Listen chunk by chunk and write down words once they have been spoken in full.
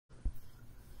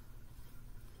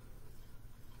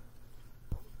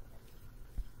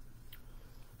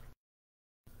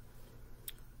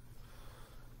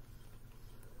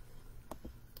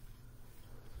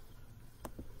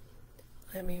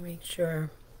Let me make sure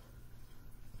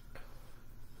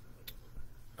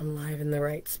I'm live in the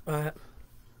right spot.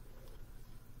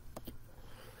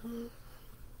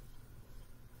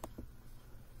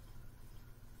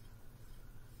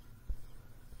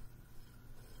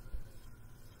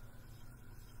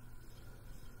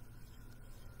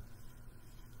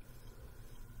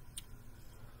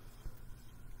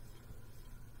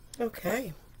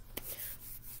 Okay.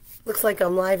 Looks like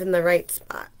I'm live in the right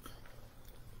spot.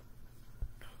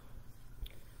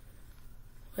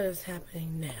 What is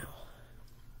happening now?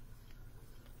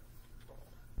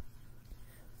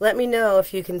 Let me know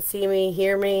if you can see me,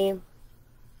 hear me.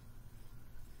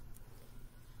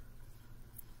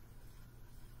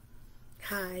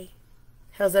 Hi.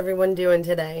 How's everyone doing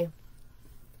today?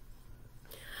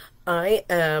 I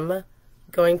am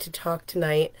going to talk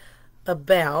tonight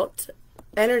about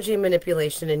energy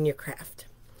manipulation in your craft.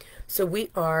 So we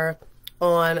are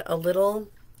on a little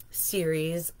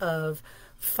series of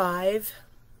 5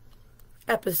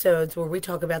 episodes where we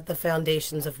talk about the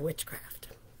foundations of witchcraft.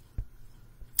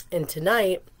 And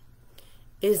tonight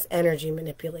is energy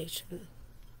manipulation.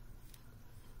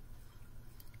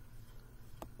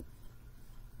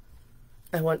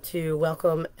 I want to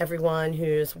welcome everyone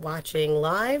who's watching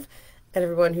live and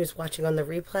everyone who's watching on the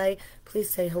replay. Please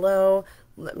say hello.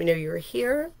 Let me know you're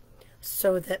here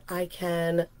so that I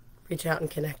can reach out and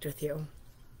connect with you.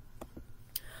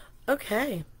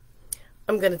 Okay,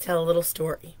 I'm going to tell a little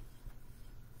story.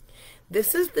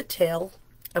 This is the tale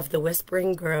of the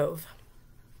Whispering Grove.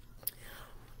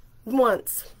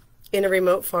 Once, in a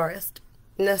remote forest,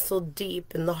 nestled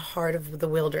deep in the heart of the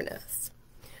wilderness,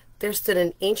 there stood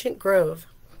an ancient grove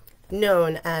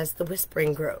known as the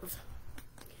Whispering Grove.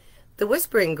 The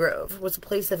Whispering Grove was a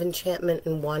place of enchantment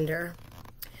and wonder,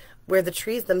 where the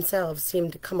trees themselves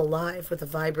seemed to come alive with a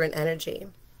vibrant energy.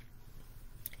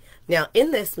 Now,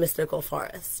 in this mystical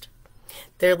forest,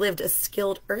 there lived a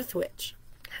skilled earth witch.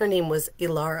 Her name was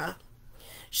Ilara.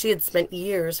 She had spent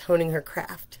years honing her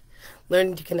craft,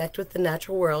 learning to connect with the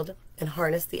natural world and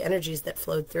harness the energies that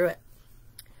flowed through it.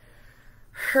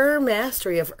 Her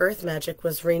mastery of earth magic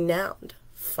was renowned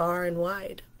far and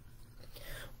wide.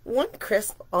 One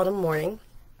crisp autumn morning,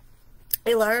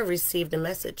 Ilara received a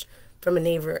message from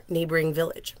a neighboring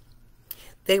village.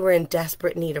 They were in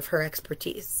desperate need of her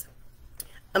expertise.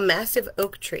 A massive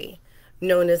oak tree,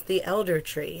 known as the elder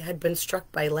tree, had been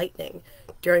struck by lightning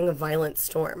during a violent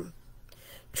storm.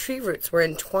 Tree roots were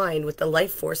entwined with the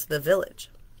life force of the village,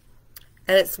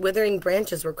 and its withering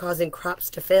branches were causing crops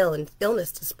to fail and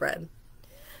illness to spread.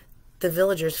 The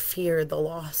villagers feared the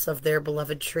loss of their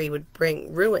beloved tree would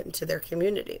bring ruin to their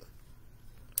community.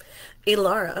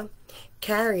 Ilara,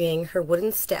 carrying her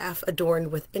wooden staff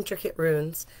adorned with intricate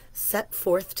runes, set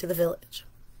forth to the village.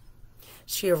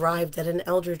 She arrived at an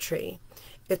elder tree,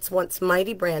 its once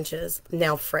mighty branches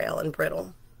now frail and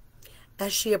brittle.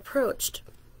 As she approached,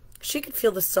 she could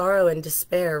feel the sorrow and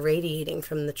despair radiating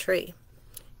from the tree.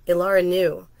 Ilara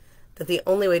knew that the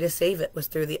only way to save it was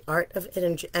through the art of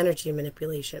energy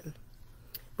manipulation.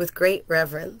 With great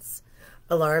reverence,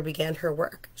 Ilara began her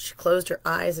work. She closed her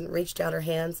eyes and reached out her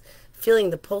hands,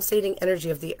 feeling the pulsating energy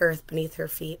of the earth beneath her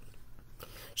feet.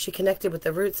 She connected with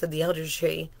the roots of the elder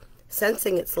tree,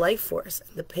 sensing its life force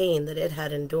and the pain that it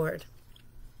had endured.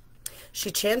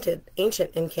 She chanted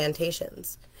ancient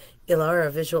incantations.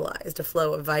 Ilara visualized a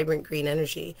flow of vibrant green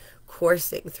energy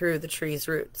coursing through the tree's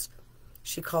roots.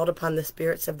 She called upon the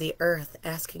spirits of the earth,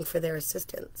 asking for their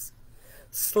assistance.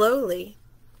 Slowly,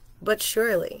 but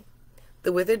surely,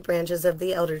 the withered branches of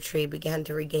the elder tree began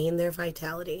to regain their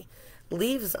vitality.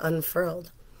 Leaves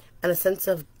unfurled, and a sense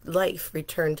of life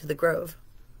returned to the grove.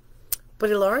 But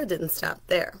Ilara didn't stop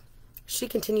there. She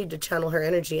continued to channel her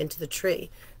energy into the tree,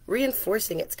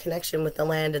 reinforcing its connection with the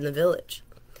land and the village.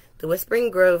 The Whispering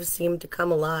Grove seemed to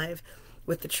come alive,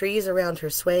 with the trees around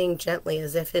her swaying gently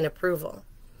as if in approval.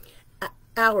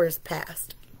 Hours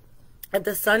passed. As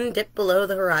the sun dipped below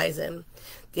the horizon,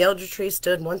 the elder tree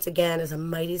stood once again as a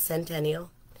mighty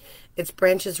centennial. Its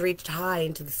branches reached high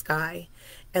into the sky,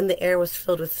 and the air was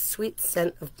filled with the sweet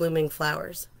scent of blooming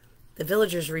flowers. The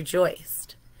villagers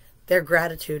rejoiced, their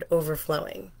gratitude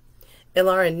overflowing.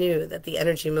 Ilara knew that the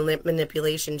energy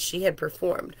manipulation she had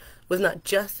performed was not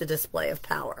just a display of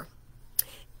power.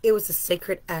 It was a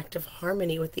sacred act of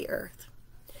harmony with the earth.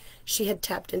 She had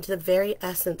tapped into the very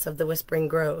essence of the Whispering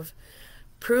Grove,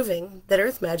 proving that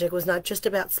earth magic was not just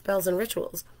about spells and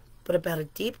rituals, but about a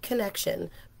deep connection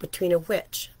between a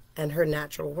witch and her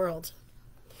natural world.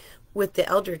 With the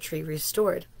elder tree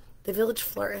restored, the village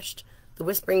flourished. The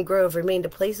Whispering Grove remained a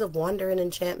place of wonder and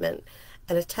enchantment,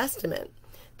 and a testament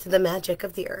to the magic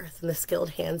of the earth and the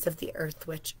skilled hands of the earth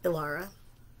witch Ilara.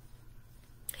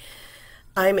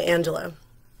 I'm Angela.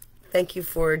 Thank you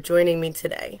for joining me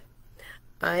today.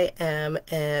 I am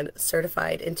a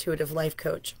certified intuitive life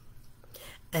coach,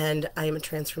 and I am a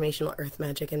transformational earth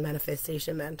magic and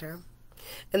manifestation mentor.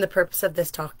 And the purpose of this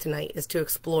talk tonight is to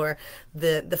explore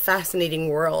the fascinating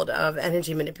world of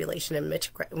energy manipulation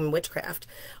and witchcraft,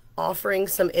 offering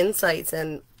some insights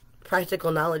and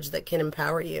practical knowledge that can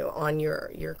empower you on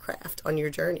your craft, on your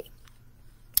journey.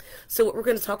 So what we're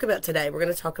going to talk about today, we're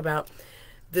going to talk about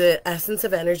the essence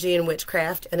of energy in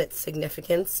witchcraft and its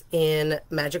significance in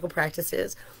magical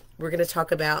practices. We're going to talk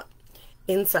about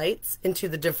insights into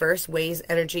the diverse ways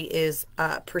energy is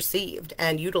perceived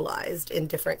and utilized in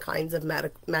different kinds of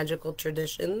magical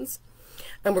traditions.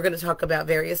 And we're going to talk about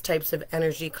various types of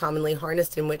energy commonly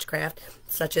harnessed in witchcraft,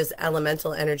 such as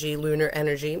elemental energy, lunar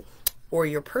energy, or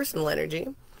your personal energy.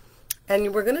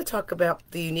 And we're going to talk about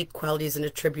the unique qualities and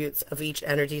attributes of each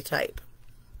energy type.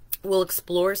 We'll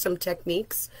explore some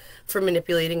techniques for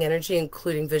manipulating energy,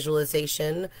 including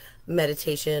visualization,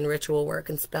 meditation, ritual work,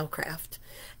 and spellcraft.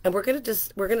 And we're going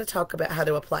to talk about how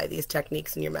to apply these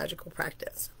techniques in your magical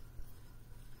practice.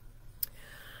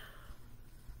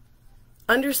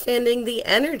 Understanding the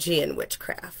energy in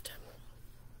witchcraft.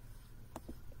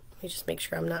 Let me just make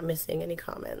sure I'm not missing any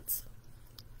comments.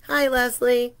 Hi,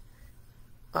 Leslie.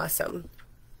 Awesome.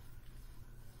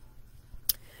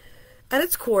 At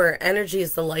its core, energy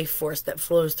is the life force that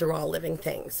flows through all living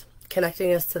things,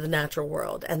 connecting us to the natural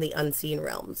world and the unseen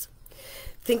realms.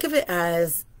 Think of it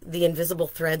as the invisible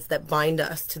threads that bind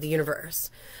us to the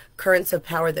universe, currents of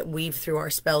power that weave through our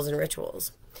spells and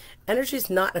rituals. Energy is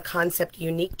not a concept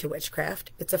unique to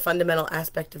witchcraft. It's a fundamental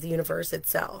aspect of the universe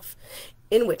itself.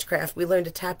 In witchcraft, we learn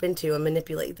to tap into and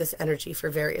manipulate this energy for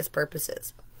various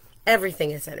purposes.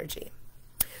 Everything is energy.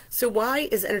 So why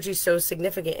is energy so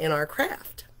significant in our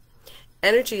craft?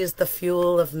 Energy is the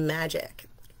fuel of magic.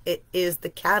 It is the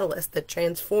catalyst that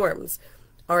transforms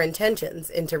our intentions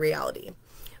into reality.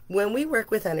 When we work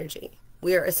with energy,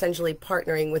 we are essentially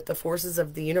partnering with the forces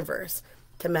of the universe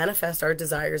to manifest our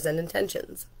desires and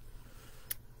intentions.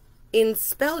 In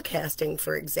spell casting,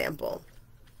 for example,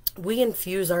 we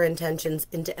infuse our intentions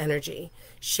into energy,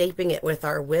 shaping it with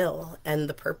our will and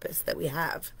the purpose that we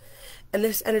have. And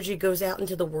this energy goes out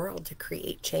into the world to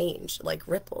create change, like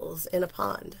ripples in a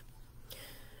pond.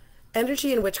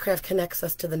 Energy in witchcraft connects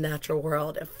us to the natural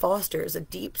world. It fosters a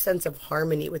deep sense of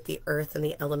harmony with the earth and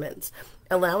the elements,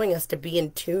 allowing us to be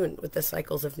in tune with the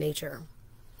cycles of nature.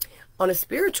 On a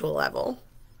spiritual level,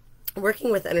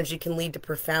 working with energy can lead to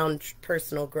profound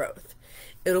personal growth.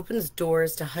 It opens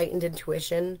doors to heightened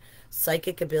intuition,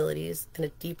 psychic abilities, and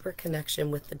a deeper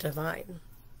connection with the divine.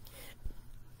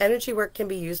 Energy work can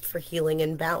be used for healing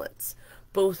and balance,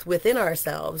 both within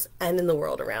ourselves and in the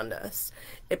world around us.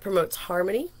 It promotes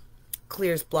harmony,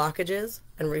 clears blockages,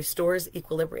 and restores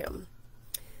equilibrium.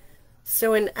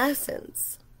 So in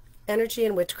essence, energy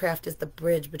in witchcraft is the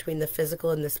bridge between the physical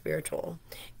and the spiritual.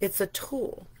 It's a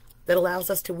tool that allows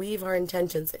us to weave our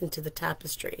intentions into the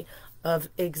tapestry of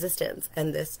existence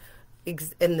and this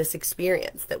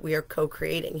experience that we are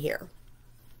co-creating here.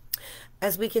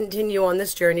 As we continue on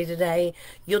this journey today,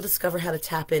 you'll discover how to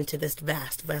tap into this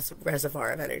vast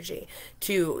reservoir of energy.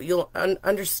 You'll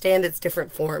understand its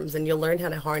different forms, and you'll learn how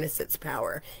to harness its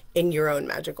power in your own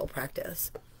magical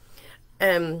practice.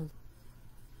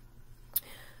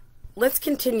 Let's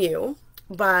continue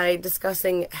by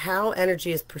discussing how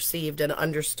energy is perceived and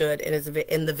understood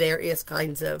in the various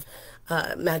kinds of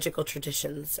magical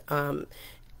traditions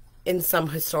in some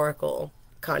historical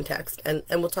context, and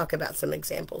we'll talk about some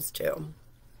examples too.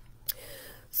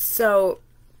 So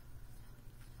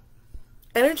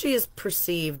energy is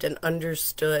perceived and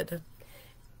understood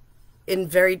in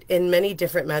many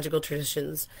different magical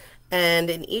traditions,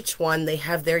 and in each one they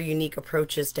have their unique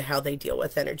approaches to how they deal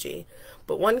with energy.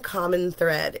 But one common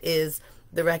thread is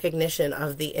the recognition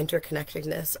of the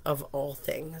interconnectedness of all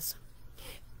things.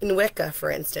 In Wicca, for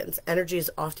instance, energy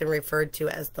is often referred to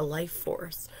as the life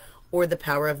force or the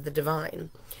power of the divine.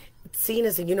 It's seen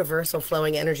as a universal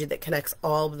flowing energy that connects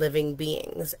all living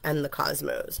beings and the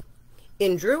cosmos.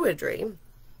 In Druidry,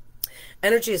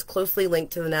 energy is closely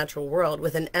linked to the natural world,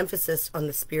 with an emphasis on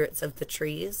the spirits of the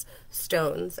trees,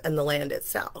 stones, and the land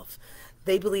itself.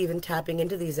 They believe in tapping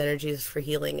into these energies for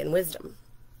healing and wisdom.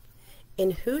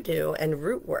 In Hoodoo and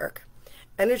root work,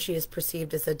 energy is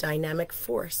perceived as a dynamic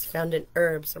force found in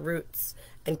herbs, roots,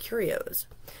 and curios.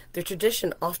 The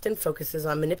tradition often focuses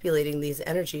on manipulating these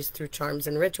energies through charms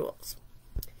and rituals.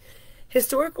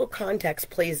 Historical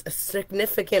context plays a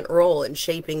significant role in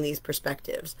shaping these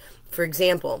perspectives. For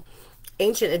example,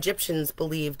 ancient Egyptians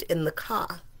believed in the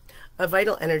Ka, a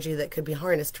vital energy that could be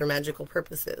harnessed for magical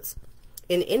purposes.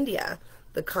 In India,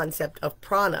 the concept of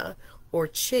prana, or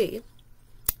chi,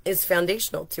 is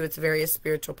foundational to its various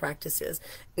spiritual practices,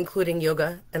 including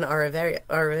yoga and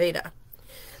Ayurveda.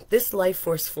 This life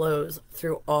force flows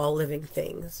through all living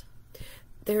things.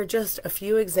 There are just a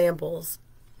few examples.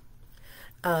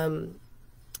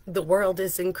 The world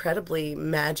is incredibly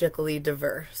magically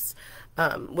diverse.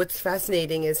 What's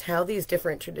fascinating is how these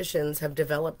different traditions have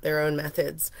developed their own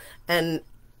methods and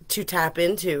to tap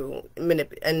into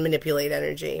and manipulate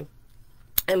energy.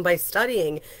 And by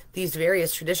studying these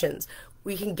various traditions,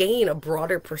 we can gain a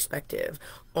broader perspective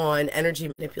on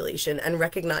energy manipulation and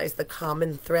recognize the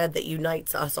common thread that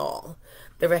unites us all,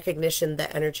 the recognition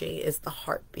that energy is the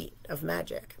heartbeat of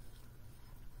magic.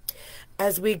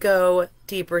 As we go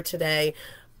deeper today,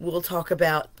 we'll talk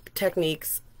about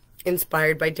techniques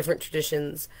inspired by different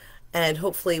traditions, and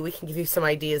hopefully we can give you some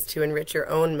ideas to enrich your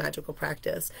own magical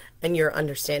practice and your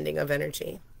understanding of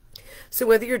energy. So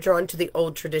whether you're drawn to the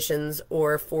old traditions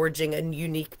or forging a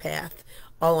unique path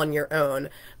all on your own,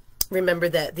 remember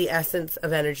that the essence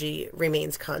of energy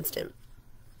remains constant.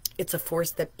 It's a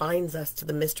force that binds us to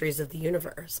the mysteries of the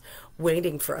universe,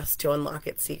 waiting for us to unlock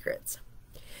its secrets.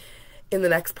 In the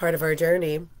next part of our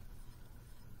journey,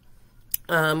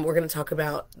 we're going to talk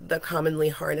about the commonly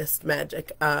harnessed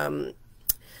magic, the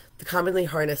commonly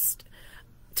harnessed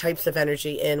types of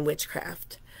energy in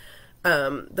witchcraft.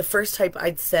 The first type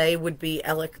I'd say would be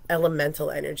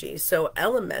elemental energy. So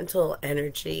elemental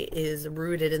energy is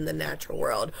rooted in the natural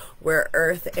world, where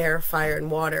earth, air, fire,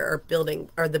 and water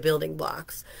are the building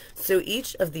blocks. So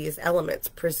each of these elements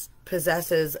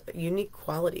possesses unique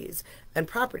qualities and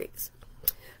properties.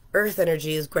 Earth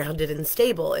energy is grounded and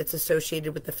stable. It's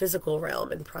associated with the physical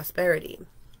realm and prosperity.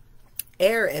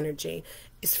 Air energy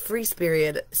is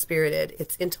free-spirited,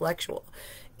 it's intellectual.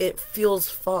 It fuels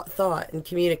thought and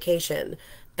communication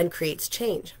and creates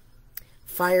change.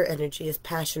 Fire energy is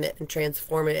passionate and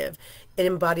transformative. It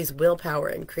embodies willpower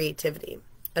and creativity.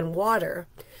 And water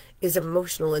is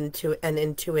emotional and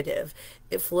intuitive.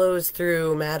 It flows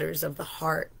through matters of the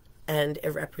heart, and it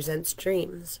represents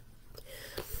dreams.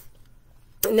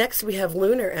 Next, we have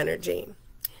lunar energy.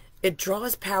 It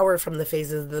draws power from the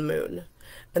phases of the moon,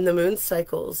 and the moon's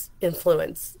cycles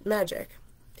influence magic.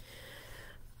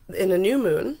 In a new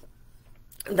moon,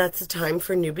 that's a time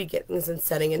for new beginnings and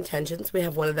setting intentions. We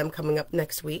have one of them coming up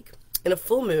next week. In a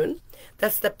full moon,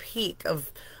 that's the peak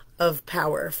of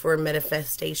power for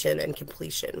manifestation and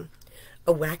completion.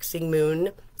 A waxing moon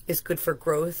is good for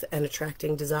growth and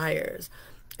attracting desires.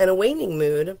 And a waning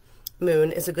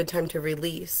moon is a good time to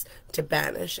release, to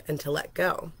banish, and to let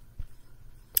go.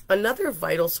 Another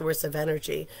vital source of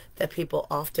energy that people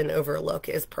often overlook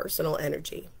is personal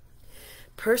energy.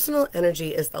 Personal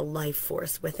energy is the life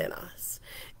force within us.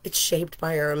 It's shaped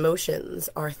by our emotions,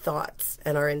 our thoughts,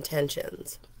 and our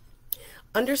intentions.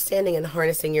 Understanding and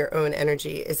harnessing your own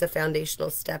energy is a foundational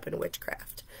step in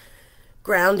witchcraft.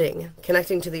 Grounding,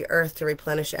 connecting to the earth to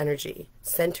replenish energy,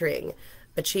 centering,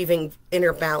 achieving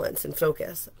inner balance and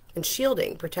focus, and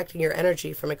shielding, protecting your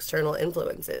energy from external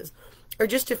influences, are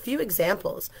just a few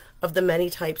examples of the many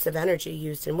types of energy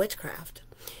used in witchcraft.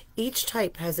 Each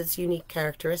type has its unique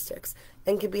characteristics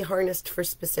and can be harnessed for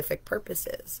specific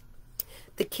purposes.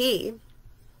 The key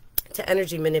to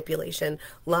energy manipulation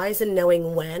lies in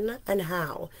knowing when and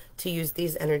how to use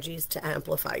these energies to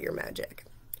amplify your magic.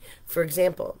 For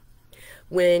example,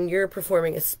 when you're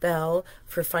performing a spell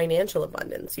for financial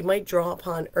abundance, you might draw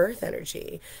upon earth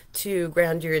energy to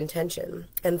ground your intention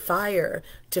and fire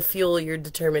to fuel your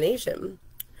determination.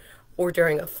 Or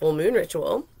during a full moon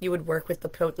ritual, you would work with the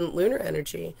potent lunar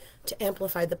energy to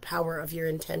amplify the power of your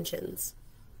intentions.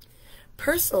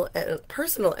 Personal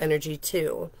energy,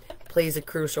 too, plays a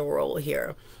crucial role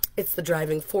here. It's the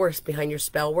driving force behind your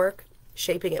spell work,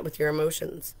 shaping it with your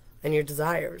emotions and your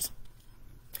desires.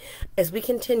 As we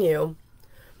continue,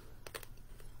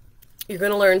 you're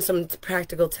going to learn some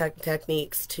practical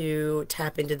techniques to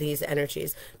tap into these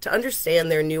energies, to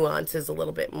understand their nuances a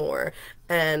little bit more,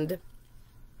 and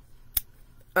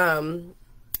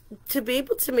to be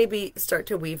able to maybe start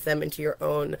to weave them into your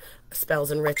own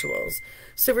spells and rituals.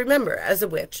 So remember, as a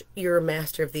witch, you're a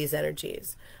master of these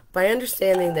energies. By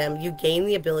understanding them, you gain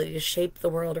the ability to shape the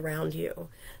world around you,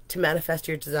 to manifest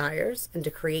your desires, and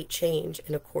to create change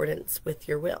in accordance with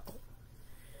your will.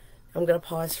 I'm going to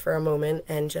pause for a moment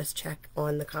and just check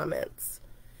on the comments.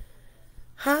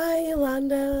 Hi,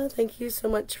 Yolanda. Thank you so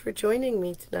much for joining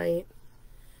me tonight.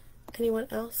 Anyone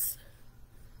else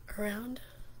around?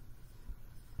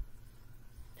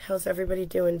 How's everybody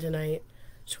doing tonight?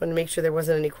 Just want to make sure there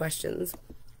wasn't any questions.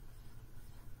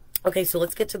 Okay, so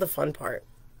let's get to the fun part.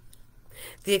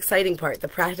 The exciting part, the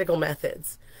practical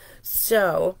methods.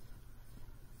 So,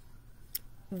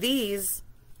 these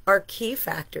are key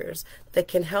factors that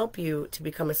can help you to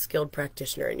become a skilled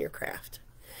practitioner in your craft.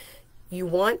 You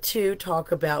want to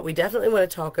talk about, we definitely want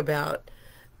to talk about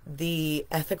the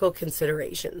ethical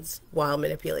considerations while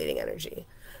manipulating energy.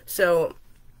 So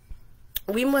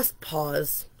we must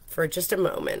pause for just a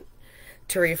moment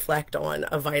to reflect on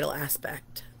a vital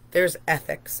aspect. There's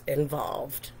ethics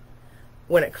involved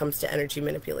when it comes to energy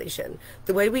manipulation.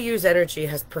 The way we use energy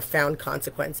has profound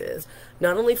consequences,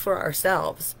 not only for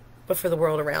ourselves, but for the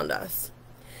world around us.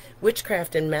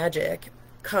 Witchcraft and magic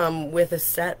come with a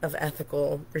set of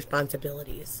ethical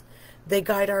responsibilities. They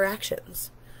guide our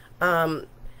actions.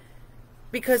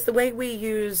 Because the way we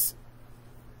use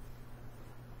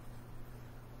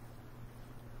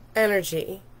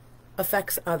energy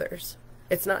affects others.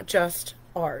 It's not just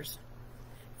ours,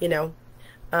 you know.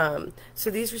 So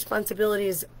these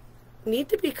responsibilities need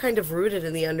to be kind of rooted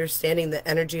in the understanding that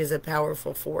energy is a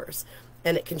powerful force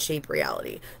and it can shape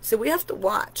reality. So we have to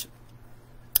watch,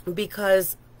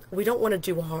 because we don't want to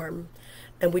do harm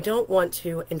and we don't want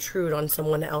to intrude on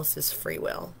someone else's free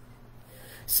will.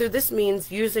 So this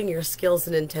means using your skills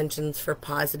and intentions for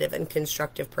positive and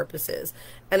constructive purposes.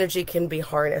 Energy can be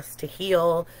harnessed to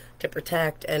heal, to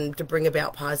protect, and to bring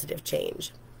about positive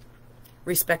change.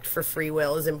 Respect for free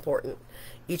will is important.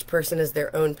 Each person has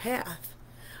their own path.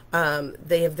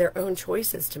 They have their own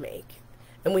choices to make.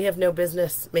 And we have no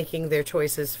business making their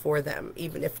choices for them,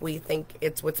 even if we think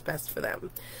it's what's best for them.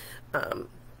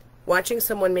 Watching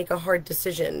someone make a hard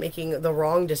decision, making the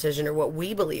wrong decision, or what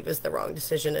we believe is the wrong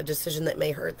decision, a decision that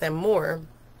may hurt them more,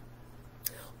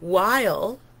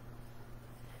 while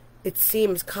it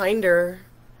seems kinder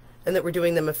and that we're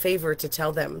doing them a favor to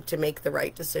tell them to make the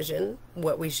right decision,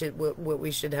 what we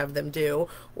should have them do,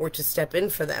 or to step in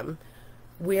for them,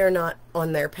 we are not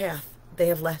on their path. They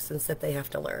have lessons that they have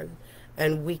to learn,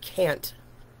 and we can't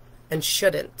and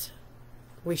shouldn't.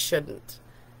 We shouldn't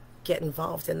get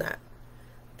involved in that.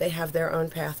 They have their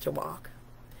own path to walk.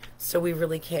 So we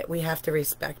really can't, we have to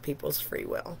respect people's free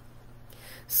will.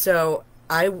 So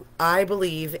I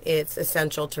believe it's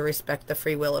essential to respect the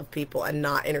free will of people and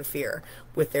not interfere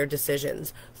with their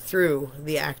decisions through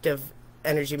the act of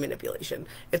energy manipulation.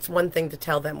 It's one thing to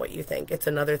tell them what you think. It's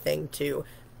another thing to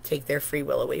take their free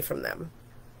will away from them.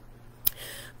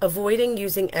 Avoiding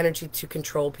using energy to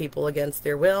control people against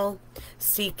their will,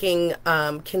 seeking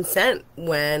consent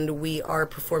when we are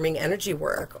performing energy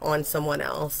work on someone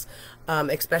else,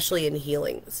 especially in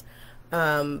healings,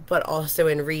 but also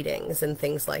in readings and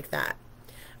things like that.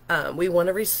 We want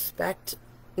to respect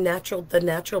the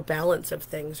natural balance of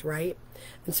things, right?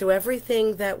 And so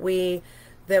everything that we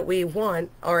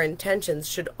want, our intentions,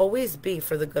 should always be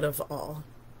for the good of all.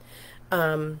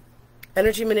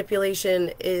 Energy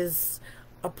manipulation is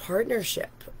a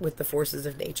partnership with the forces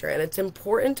of nature, and it's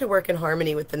important to work in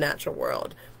harmony with the natural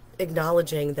world,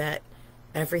 acknowledging that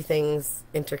everything's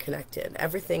interconnected,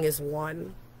 everything is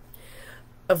one.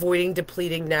 Avoiding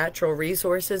depleting natural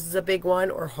resources is a big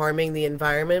one, or harming the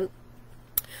environment,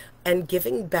 and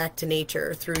giving back to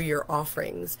nature through your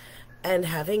offerings, and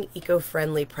having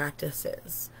eco-friendly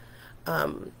practices.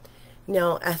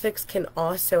 Now, ethics can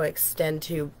also extend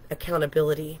to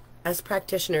accountability. As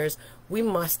practitioners, we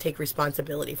must take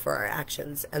responsibility for our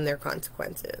actions and their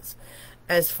consequences.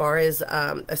 As far as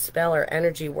a spell or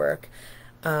energy work,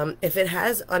 if it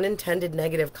has unintended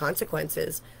negative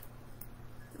consequences,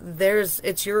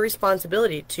 it's your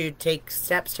responsibility to take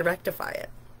steps to rectify it.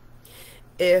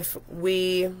 If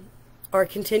we are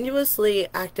continuously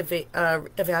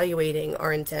evaluating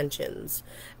our intentions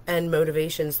and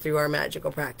motivations through our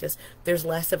magical practice, there's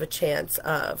less of a chance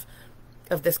of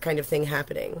this kind of thing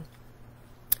happening.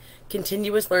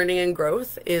 Continuous learning and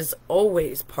growth is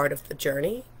always part of the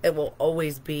journey. It will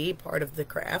always be part of the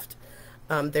craft.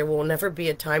 There will never be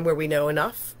a time where we know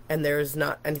enough and there's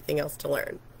not anything else to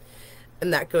learn.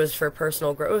 And that goes for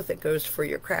personal growth, it goes for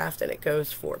your craft, and it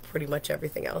goes for pretty much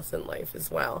everything else in life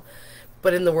as well.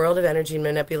 But in the world of energy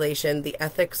manipulation, the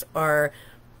ethics are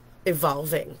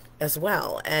evolving as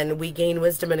well, and we gain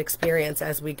wisdom and experience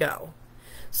as we go.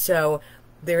 So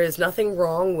there is nothing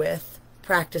wrong with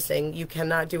practicing. You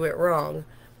cannot do it wrong,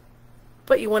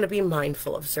 but you want to be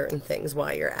mindful of certain things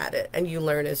while you're at it, and you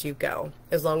learn as you go,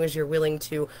 as long as you're willing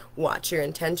to watch your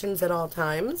intentions at all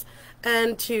times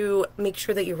and to make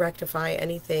sure that you rectify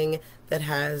anything that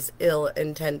has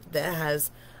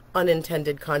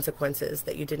unintended consequences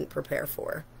that you didn't prepare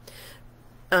for.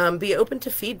 Be open to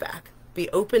feedback. Be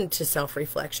open to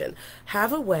self-reflection.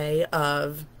 Have a way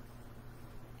of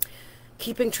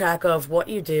keeping track of what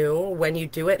you do, when you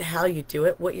do it, how you do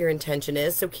it, what your intention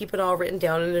is. So keep it all written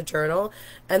down in a journal,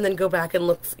 and then go back and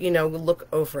look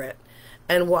over it.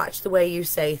 and watch the way you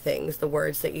say things, the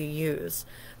words that you use.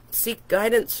 Seek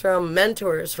guidance from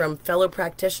mentors, from fellow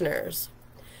practitioners.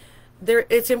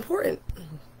 It's important.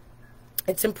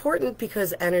 It's important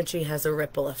because energy has a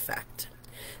ripple effect.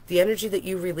 The energy that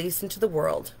you release into the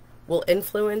world will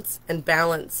influence and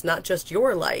balance not just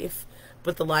your life,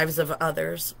 but the lives of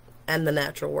others and the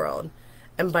natural world.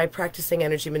 And by practicing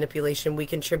energy manipulation, we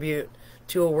contribute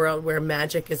to a world where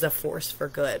magic is a force for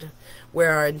good,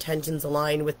 where our intentions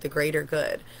align with the greater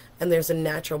good, and there's a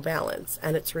natural balance,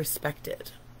 and it's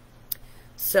respected.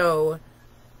 So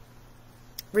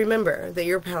remember that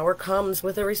your power comes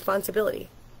with a responsibility,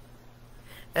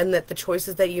 and that the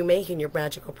choices that you make in your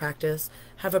magical practice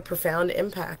have a profound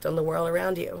impact on the world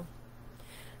around you.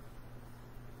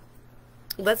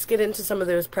 Let's get into some of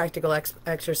those practical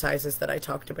exercises that I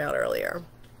talked about earlier.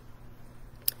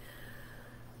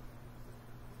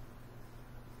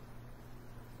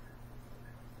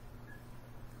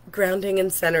 Grounding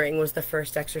and centering was the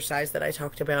first exercise that I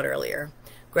talked about earlier.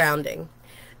 Grounding.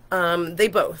 They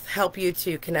both help you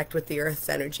to connect with the earth's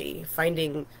energy,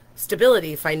 finding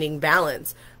stability, finding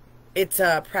balance. It's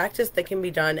a practice that can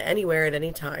be done anywhere at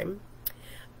any time.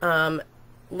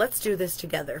 Let's do this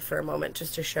together for a moment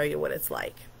just to show you what it's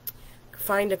like.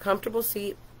 Find a comfortable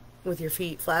seat with your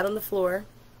feet flat on the floor,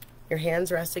 your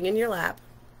hands resting in your lap,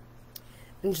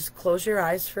 and just close your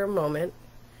eyes for a moment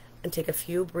and take a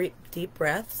few deep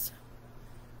breaths,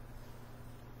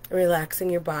 relaxing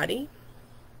your body.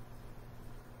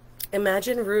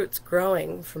 Imagine roots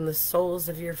growing from the soles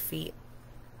of your feet,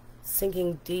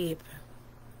 sinking deep,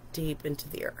 deep into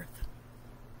the earth.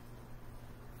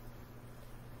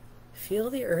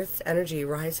 Feel the earth's energy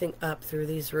rising up through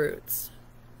these roots,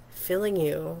 filling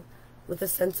you with a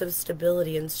sense of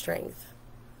stability and strength.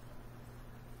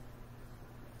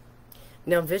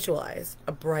 Now visualize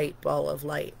a bright ball of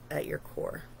light at your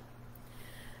core,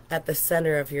 at the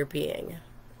center of your being,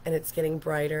 and it's getting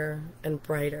brighter and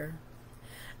brighter.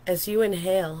 As you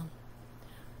inhale,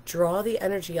 draw the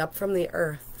energy up from the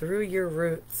earth through your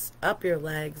roots, up your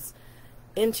legs,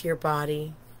 into your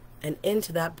body, and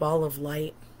into that ball of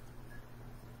light.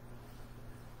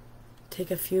 Take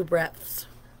a few breaths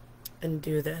and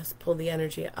do this. Pull the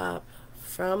energy up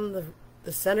from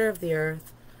the center of the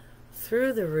earth,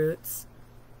 through the roots,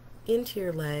 into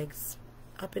your legs,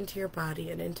 up into your body,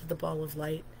 and into the ball of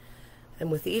light.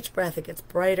 And with each breath, it gets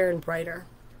brighter and brighter.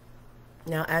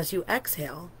 Now, as you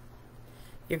exhale,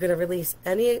 you're going to release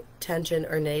any tension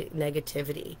or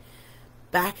negativity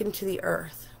back into the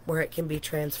earth where it can be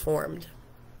transformed.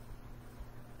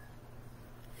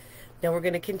 Now we're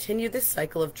going to continue this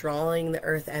cycle of drawing the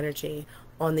earth energy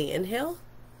on the inhale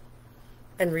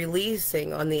and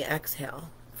releasing on the exhale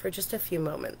for just a few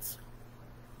moments.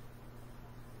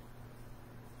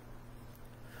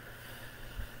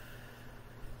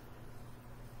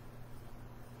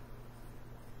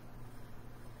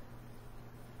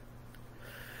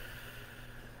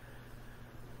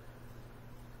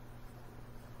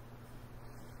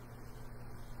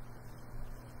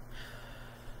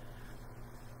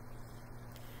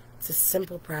 It's a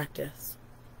simple practice.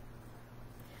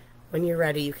 When you're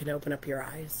ready, you can open up your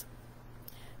eyes.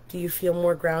 Do you feel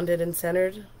more grounded and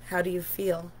centered? How do you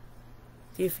feel?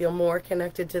 Do you feel more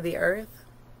connected to the earth?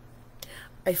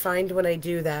 I find when I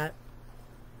do that,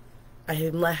 I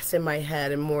am less in my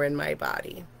head and more in my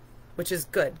body, which is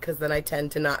good because then I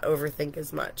tend to not overthink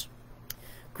as much.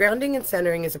 Grounding and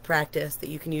centering is a practice that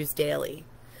you can use daily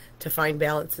to find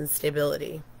balance and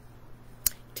stability,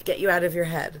 to get you out of your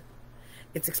head.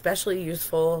 It's especially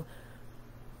useful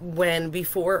when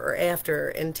before or after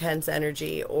intense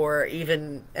energy or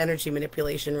even energy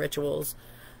manipulation rituals.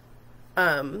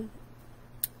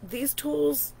 These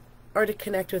tools are to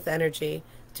connect with energy,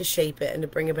 to shape it, and to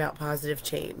bring about positive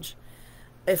change,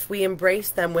 if we embrace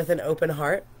them with an open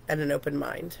heart and an open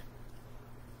mind.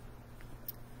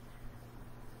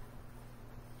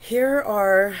 Here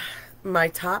are my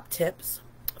top tips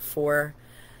for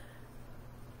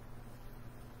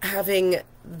having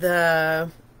the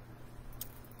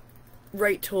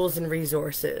right tools and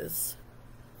resources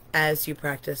as you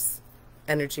practice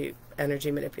energy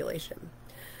manipulation.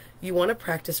 You want to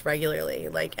practice regularly.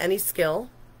 Like any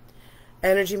skill,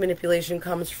 energy manipulation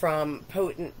comes from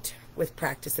potent with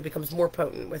practice. It becomes more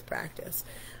potent with practice.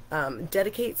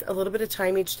 Dedicate a little bit of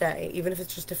time each day, even if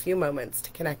it's just a few moments,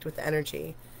 to connect with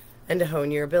energy and to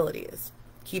hone your abilities.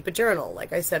 Keep a journal,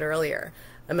 like I said earlier.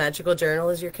 A magical journal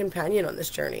is your companion on this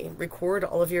journey. Record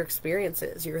all of your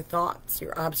experiences, your thoughts,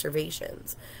 your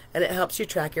observations, and it helps you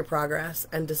track your progress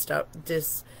and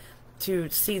to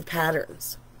see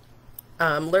patterns.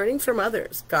 Learning from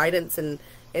others, guidance and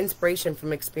inspiration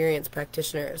from experienced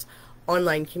practitioners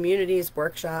online communities,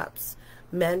 workshops,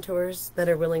 mentors that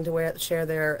are willing to share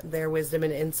their wisdom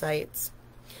and insights,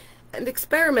 and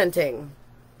experimenting.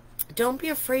 Don't be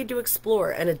afraid to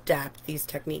explore and adapt these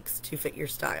techniques to fit your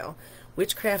style.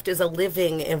 Witchcraft is a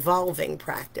living, evolving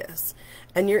practice,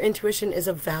 and your intuition is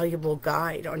a valuable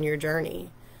guide on your journey.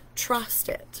 Trust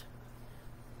it.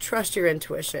 Trust your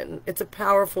intuition. It's a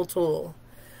powerful tool.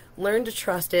 Learn to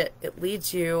trust it. It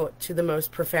leads you to the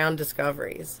most profound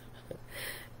discoveries.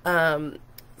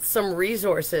 Some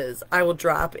resources I will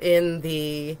drop in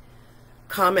the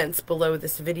comments below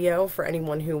this video for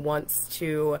anyone who wants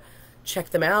to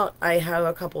check them out. I have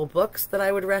a couple books that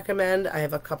I would recommend. I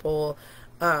have a couple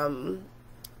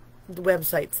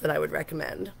websites that I would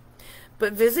recommend.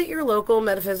 But visit your local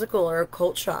metaphysical or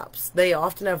occult shops. They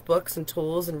often have books and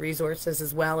tools and resources,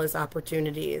 as well as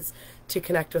opportunities to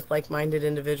connect with like-minded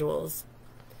individuals.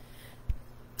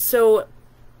 So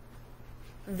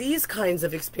these kinds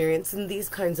of experience and these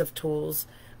kinds of tools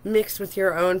mixed with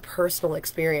your own personal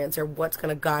experience are what's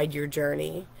going to guide your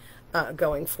journey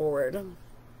going forward.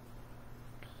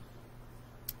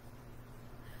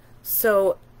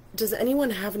 So, does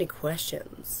anyone have any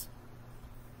questions?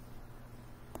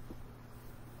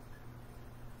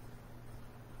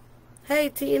 Hey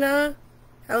Tina,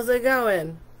 how's it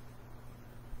going?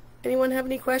 Anyone have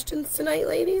any questions tonight,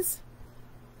 ladies?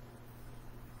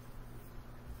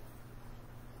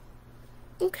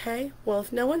 Okay, well,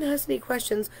 if no one has any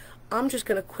questions, I'm just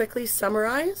going to quickly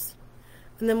summarize,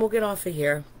 and then we'll get off of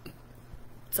here.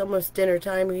 It's almost dinner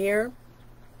time here.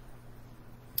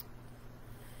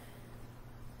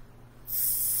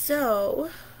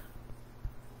 So,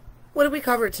 what did we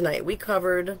cover tonight? We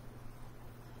covered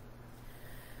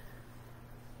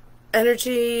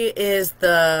energy is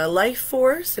the life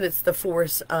force, and it's the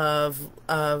force of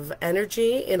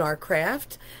energy in our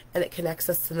craft, and it connects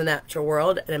us to the natural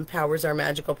world and empowers our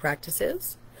magical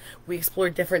practices. We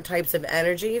explored different types of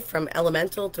energy, from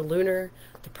elemental to lunar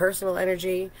to personal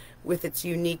energy, with its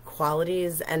unique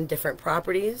qualities and different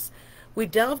properties. We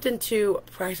delved into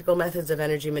practical methods of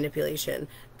energy manipulation,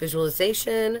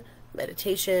 visualization,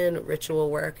 meditation, ritual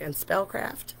work, and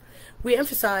spellcraft. We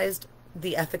emphasized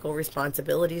the ethical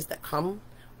responsibilities that come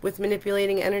with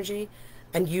manipulating energy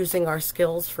and using our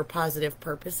skills for positive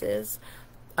purposes,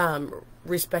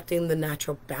 respecting the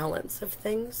natural balance of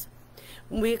things.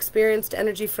 We experienced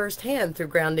energy firsthand through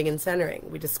grounding and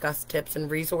centering. We discussed tips and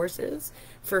resources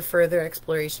for further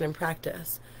exploration and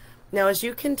practice. Now, as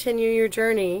you continue your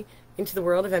journey into the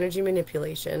world of energy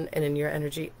manipulation and in your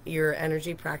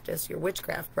energy practice, your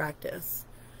witchcraft practice,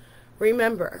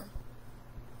 remember,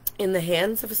 in the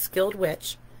hands of a skilled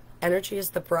witch, energy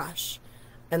is the brush,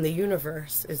 and the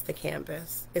universe is the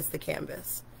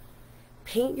canvas.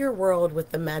 Paint your world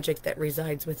with the magic that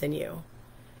resides within you.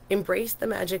 Embrace the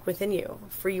magic within you,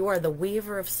 for you are the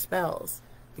weaver of spells,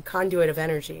 the conduit of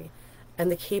energy,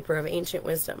 and the keeper of ancient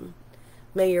wisdom.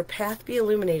 May your path be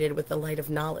illuminated with the light of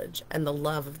knowledge and the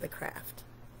love of the craft.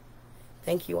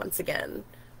 Thank you once again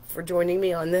for joining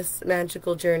me on this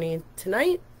magical journey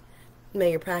tonight.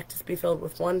 May your practice be filled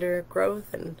with wonder,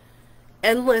 growth, and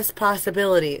endless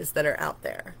possibilities that are out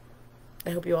there. I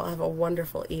hope you all have a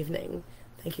wonderful evening.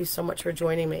 Thank you so much for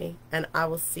joining me, and I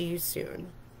will see you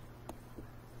soon.